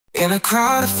In a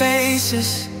crowd of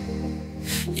faces,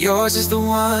 yours is the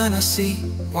one I see.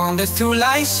 Wander through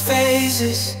life's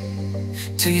phases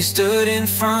till you stood in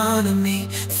front of me.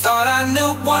 Thought I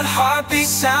knew what heartbeat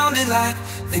sounded like.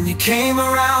 Then you came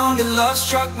around and love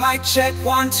struck like check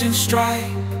 1, 2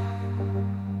 strike.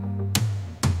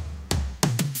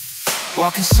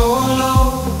 Walking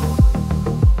solo,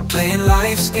 playing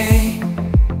life's game.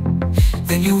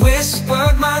 Then you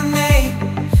whispered my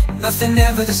name, nothing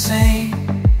ever the same.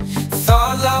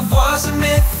 Thought love was a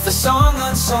myth, a song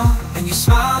unsung. And you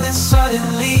smiled and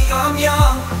suddenly I'm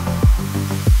young.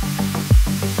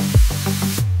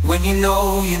 When you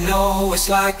know it's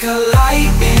like a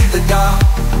light in the dark.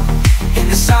 In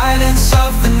the silence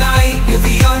of the night, you're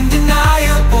the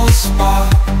undeniable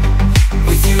spark.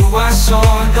 With you I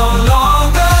soar, no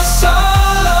longer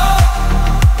solo.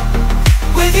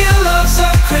 With you love's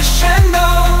a crescendo,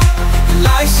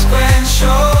 life's grand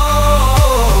show.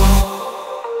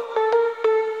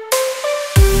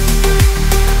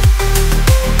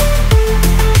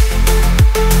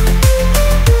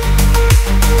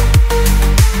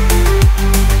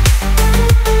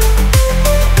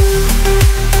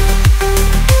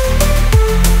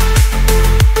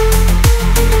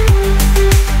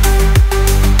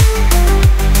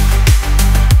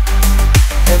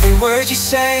 Word you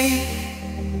say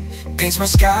paints my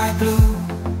sky blue.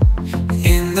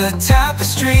 In the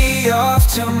tapestry of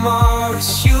tomorrow,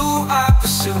 it's you I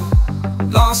pursue.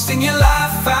 Lost in your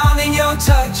life, found in your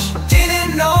touch.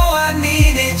 Didn't know I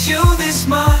needed you this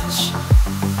much.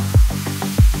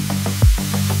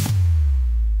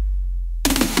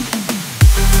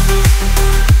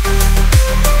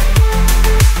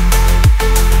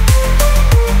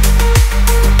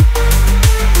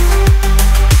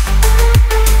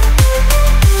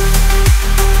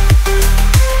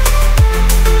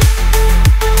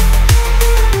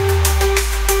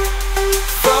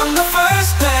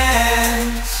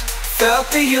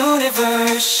 Felt the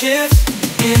universe shift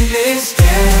in this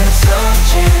dance of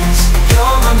chance.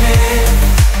 You're my myth,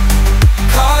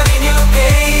 caught in your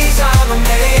gaze, I'm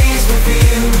amazed with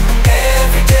you.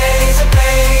 Every day's a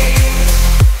blaze.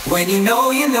 When you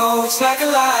know it's like a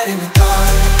light in the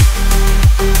dark.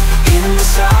 In the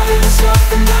silence of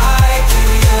the night, you're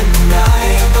the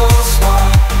undeniable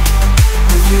spark.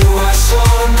 With you I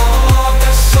soar, no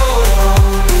longer solo.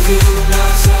 With you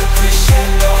love's a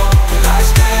crescendo,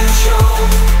 life's grand show.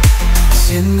 It's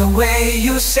in the way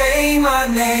you say my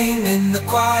name, in the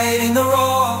quiet, in the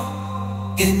roar.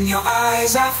 In your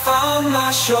eyes I found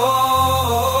my shore.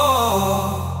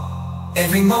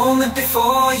 Every moment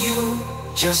before you,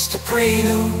 just a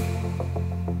prelude.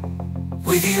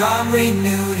 With you I'm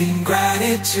renewed in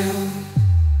gratitude.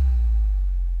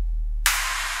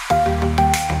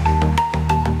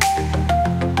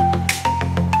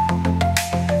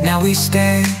 Now we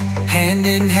stand hand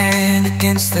in hand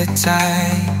against the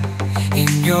tide.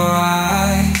 In your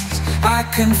eyes I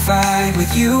confide,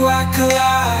 with you I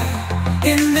collide.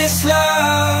 In this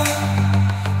love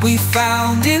we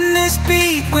found, in this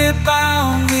beat we're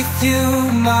bound. With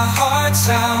you my heart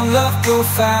sound, love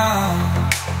profound.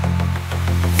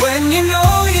 When you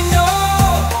know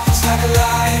it's like a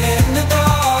light in the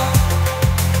dark.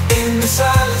 In the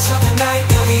silence of the night,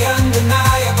 you're the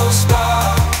undeniable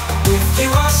spark. With you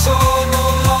I soar, no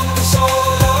longer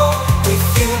solo. With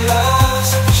you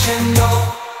love's a crescendo,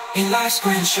 in life's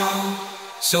grand show.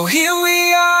 So here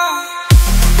we are,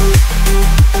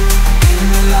 in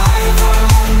the light of our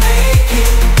own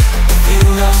making. With you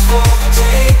love's